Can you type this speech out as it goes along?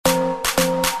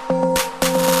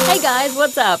Hey guys,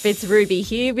 what's up? It's Ruby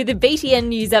here with a BTN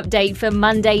news update for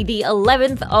Monday, the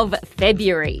 11th of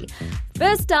February.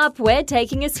 First up, we're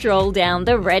taking a stroll down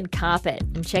the red carpet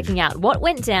and checking out what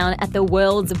went down at the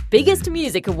world's biggest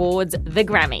music awards, the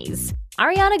Grammys.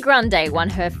 Ariana Grande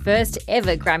won her first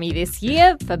ever Grammy this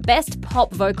year for Best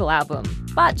Pop Vocal Album,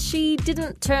 but she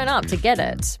didn't turn up to get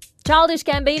it. Childish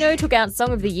Gambino took out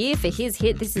Song of the Year for his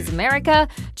hit This Is America,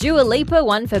 Dua Lipa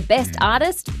won for Best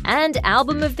Artist, and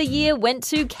Album of the Year went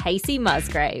to Casey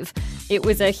Musgrave. It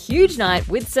was a huge night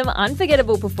with some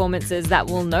unforgettable performances that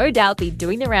will no doubt be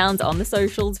doing the rounds on the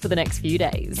socials for the next few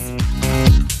days.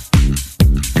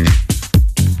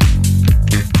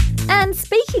 And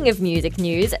speaking of music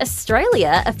news,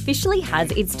 Australia officially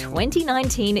has its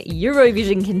 2019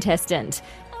 Eurovision contestant.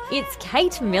 It's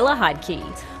Kate Miller-Heidke.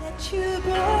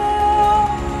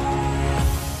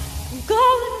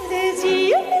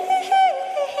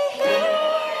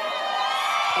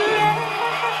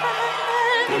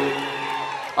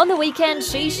 On the weekend,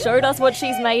 she showed us what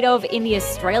she's made of in the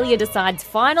Australia Decides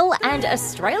final, and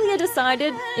Australia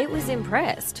decided it was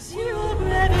impressed.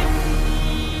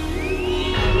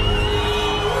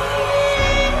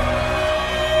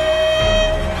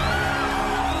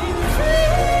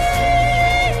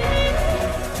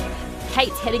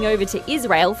 Kate's heading over to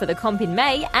Israel for the comp in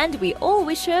May, and we all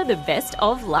wish her the best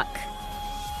of luck.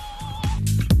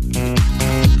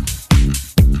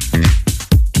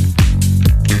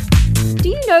 Do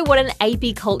you know what an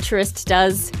apiculturist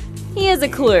does? Here's a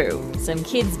clue. Some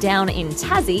kids down in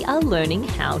Tassie are learning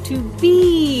how to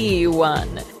be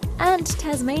one. And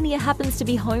Tasmania happens to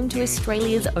be home to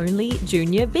Australia's only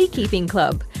junior beekeeping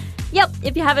club. Yep,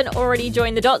 if you haven't already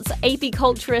joined the dots,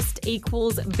 apiculturist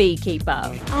equals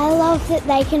beekeeper. I love that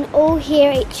they can all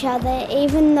hear each other,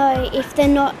 even though if they're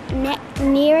not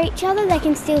near each other, they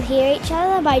can still hear each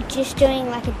other by just doing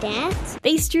like a dance.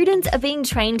 These students are being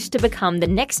trained to become the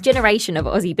next generation of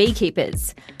Aussie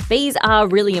beekeepers. Bees are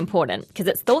really important because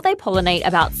it's thought they pollinate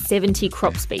about 70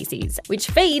 crop species, which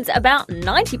feeds about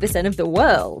 90% of the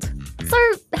world. So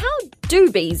how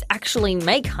do bees actually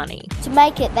make honey? To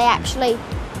make it, they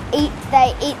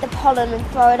eat the pollen and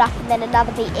throw it up, and then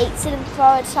another bee eats it and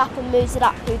throws it up and moves it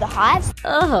up through the hives.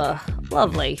 Ugh,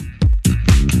 lovely.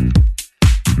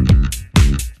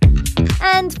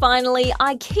 And finally,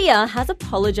 IKEA has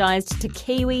apologised to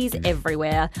Kiwis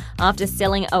everywhere after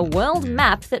selling a world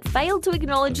map that failed to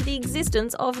acknowledge the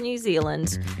existence of New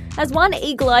Zealand. As one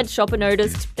eagle-eyed shopper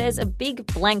noticed, there's a big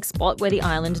blank spot where the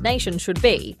island nation should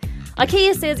be.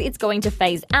 IKEA says it's going to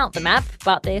phase out the map,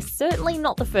 but they're certainly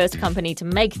not the first company to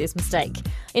make this mistake.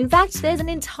 In fact, there's an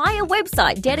entire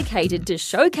website dedicated to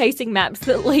showcasing maps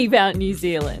that leave out New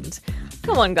Zealand.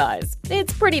 Come on, guys,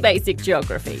 it's pretty basic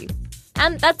geography.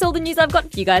 And that's all the news I've got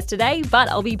for you guys today, but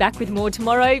I'll be back with more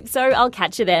tomorrow, so I'll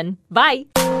catch you then. Bye!